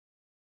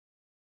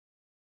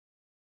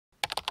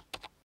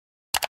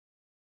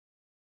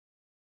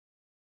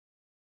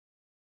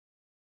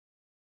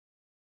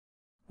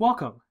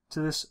Welcome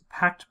to this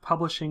Pact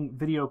Publishing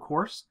video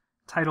course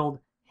titled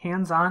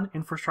Hands-on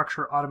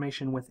Infrastructure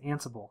Automation with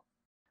Ansible.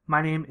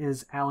 My name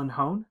is Alan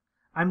Hone.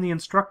 I'm the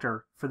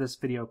instructor for this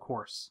video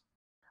course.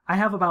 I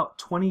have about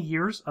 20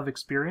 years of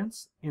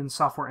experience in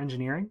software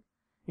engineering,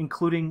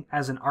 including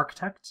as an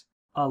architect,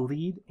 a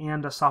lead,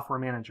 and a software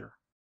manager.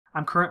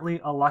 I'm currently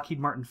a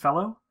Lockheed Martin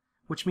Fellow,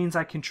 which means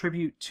I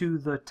contribute to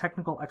the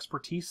technical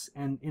expertise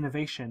and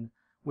innovation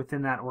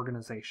within that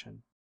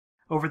organization.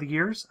 Over the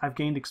years, I've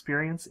gained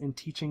experience in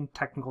teaching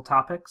technical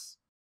topics,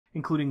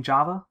 including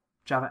Java,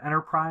 Java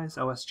Enterprise,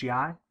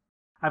 OSGI.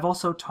 I've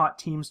also taught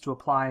teams to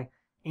apply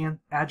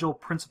Agile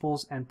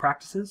principles and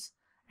practices,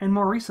 and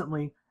more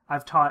recently,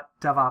 I've taught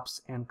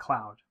DevOps and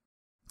cloud.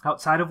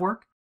 Outside of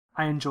work,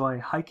 I enjoy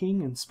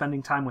hiking and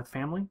spending time with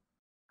family.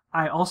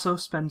 I also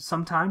spend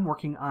some time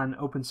working on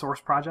open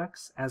source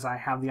projects as I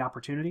have the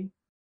opportunity,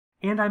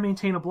 and I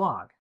maintain a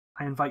blog.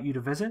 I invite you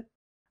to visit.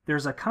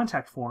 There's a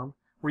contact form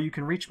where you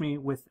can reach me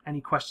with any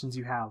questions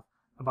you have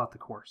about the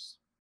course.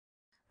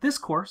 This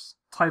course,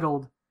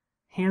 titled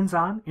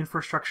Hands-on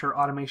Infrastructure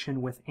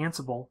Automation with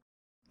Ansible,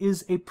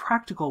 is a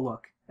practical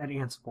look at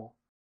Ansible,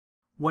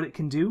 what it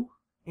can do,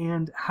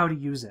 and how to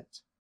use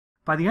it.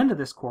 By the end of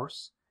this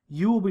course,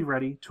 you will be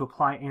ready to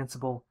apply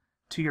Ansible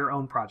to your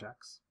own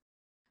projects.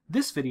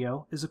 This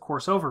video is a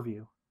course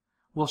overview.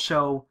 We'll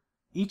show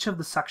each of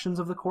the sections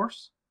of the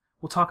course,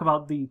 we'll talk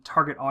about the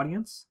target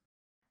audience,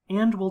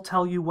 and we'll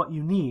tell you what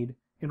you need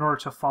in order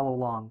to follow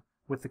along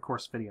with the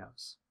course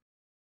videos.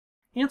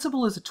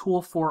 Ansible is a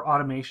tool for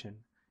automation.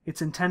 It's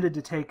intended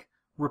to take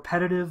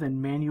repetitive and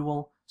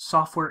manual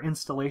software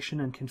installation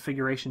and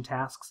configuration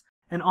tasks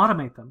and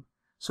automate them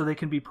so they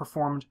can be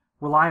performed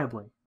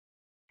reliably.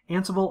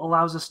 Ansible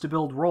allows us to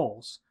build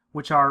roles,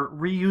 which are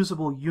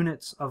reusable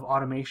units of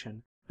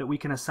automation that we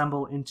can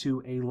assemble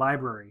into a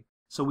library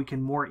so we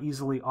can more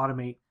easily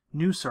automate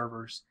new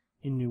servers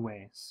in new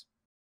ways.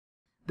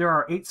 There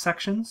are 8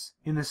 sections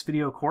in this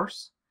video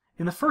course.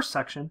 In the first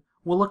section,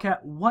 we'll look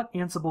at what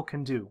Ansible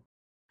can do.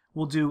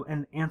 We'll do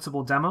an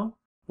Ansible demo,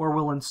 where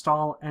we'll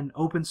install an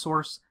open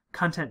source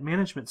content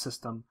management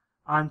system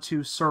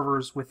onto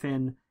servers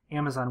within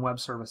Amazon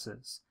Web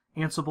Services.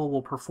 Ansible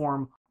will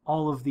perform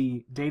all of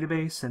the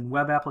database and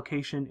web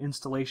application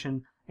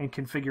installation and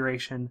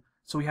configuration,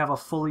 so we have a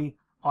fully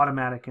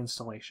automatic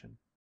installation.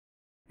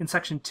 In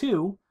section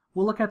 2,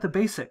 we'll look at the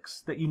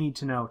basics that you need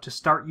to know to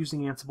start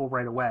using Ansible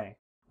right away.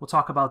 We'll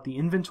talk about the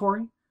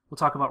inventory, we'll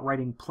talk about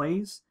writing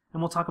plays,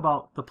 and we'll talk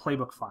about the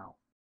playbook file.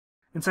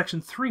 In section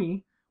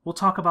 3, we'll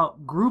talk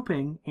about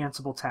grouping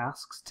Ansible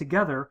tasks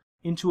together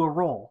into a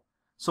role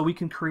so we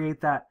can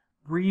create that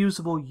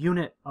reusable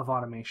unit of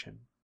automation.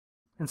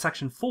 In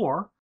section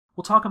 4,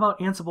 we'll talk about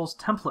Ansible's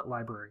template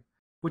library,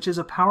 which is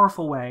a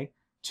powerful way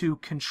to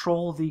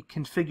control the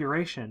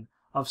configuration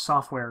of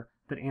software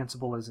that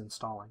Ansible is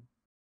installing.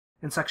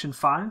 In section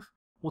 5,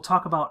 we'll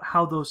talk about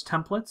how those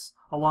templates,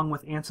 along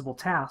with Ansible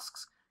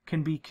tasks,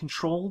 can be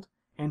controlled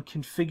and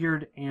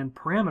configured and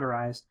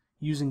parameterized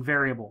using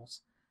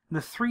variables. And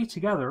the 3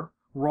 together,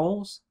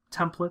 roles,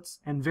 templates,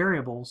 and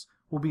variables,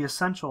 will be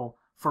essential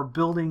for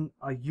building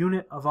a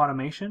unit of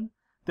automation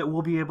that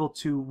we'll be able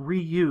to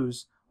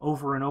reuse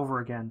over and over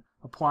again,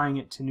 applying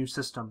it to new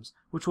systems,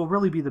 which will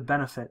really be the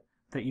benefit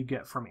that you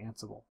get from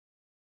Ansible.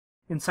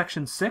 In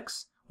section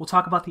 6, we'll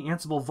talk about the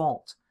Ansible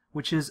Vault,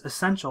 which is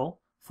essential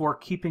for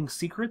keeping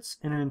secrets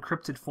in an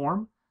encrypted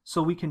form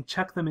so we can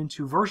check them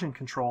into version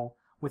control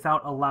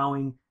without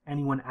allowing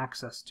anyone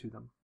access to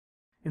them.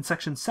 In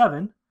section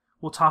 7,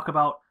 we'll talk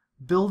about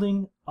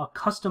building a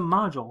custom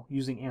module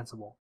using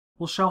Ansible.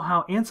 We'll show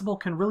how Ansible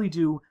can really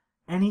do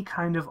any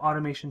kind of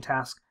automation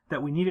task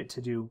that we need it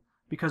to do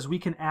because we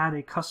can add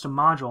a custom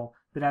module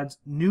that adds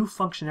new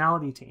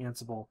functionality to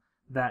Ansible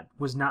that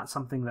was not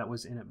something that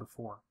was in it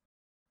before.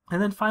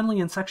 And then finally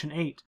in section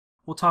 8,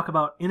 we'll talk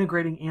about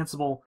integrating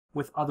Ansible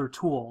with other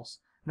tools.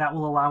 That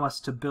will allow us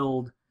to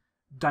build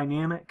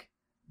dynamic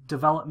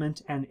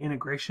development and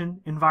integration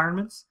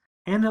environments,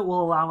 and it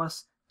will allow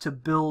us to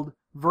build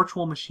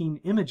virtual machine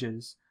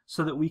images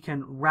so that we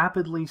can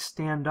rapidly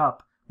stand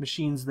up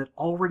machines that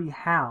already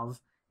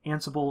have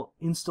Ansible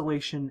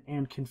installation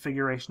and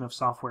configuration of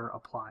software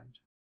applied.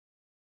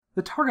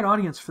 The target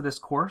audience for this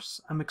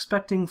course, I'm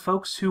expecting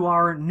folks who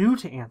are new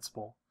to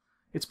Ansible.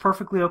 It's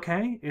perfectly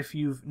okay if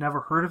you've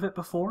never heard of it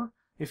before,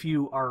 if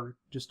you are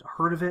just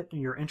heard of it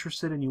and you're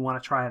interested and you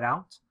want to try it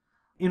out.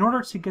 In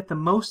order to get the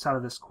most out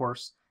of this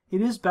course,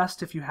 it is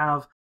best if you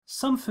have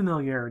some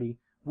familiarity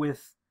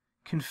with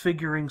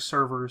configuring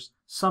servers,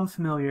 some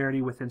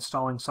familiarity with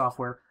installing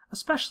software,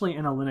 especially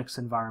in a Linux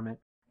environment,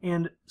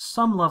 and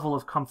some level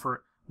of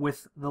comfort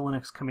with the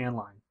Linux command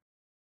line.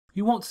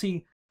 You won't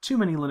see too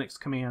many Linux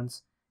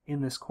commands in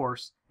this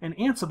course, and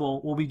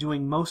Ansible will be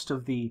doing most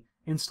of the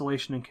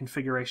installation and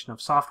configuration of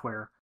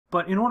software,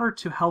 but in order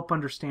to help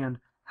understand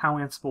how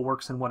Ansible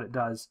works and what it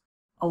does,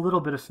 a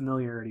little bit of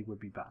familiarity would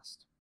be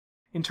best.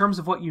 In terms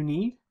of what you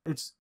need,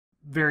 it's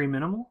very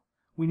minimal.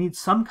 We need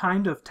some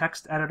kind of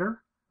text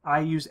editor.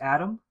 I use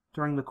Atom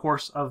during the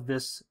course of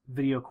this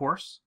video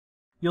course.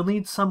 You'll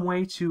need some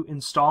way to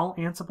install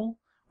Ansible,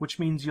 which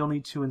means you'll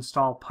need to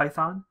install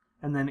Python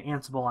and then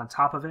Ansible on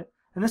top of it.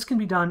 And this can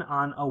be done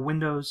on a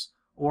Windows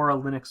or a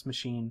Linux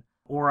machine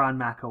or on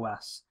Mac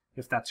OS,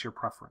 if that's your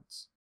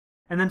preference.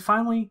 And then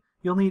finally,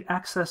 you'll need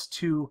access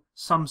to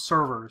some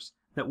servers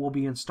that we'll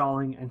be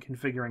installing and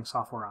configuring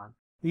software on.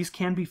 These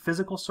can be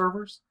physical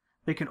servers.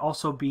 They can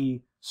also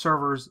be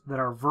servers that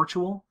are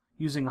virtual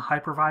using a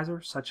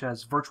hypervisor such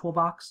as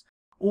VirtualBox,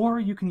 or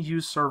you can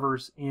use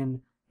servers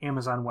in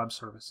Amazon Web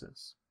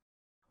Services.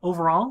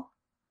 Overall,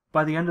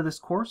 by the end of this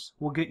course,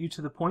 we'll get you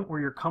to the point where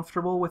you're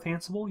comfortable with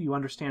Ansible, you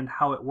understand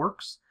how it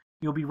works,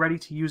 you'll be ready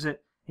to use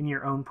it in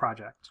your own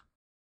project.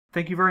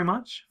 Thank you very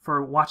much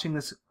for watching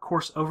this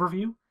course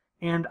overview,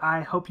 and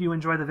I hope you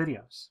enjoy the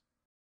videos.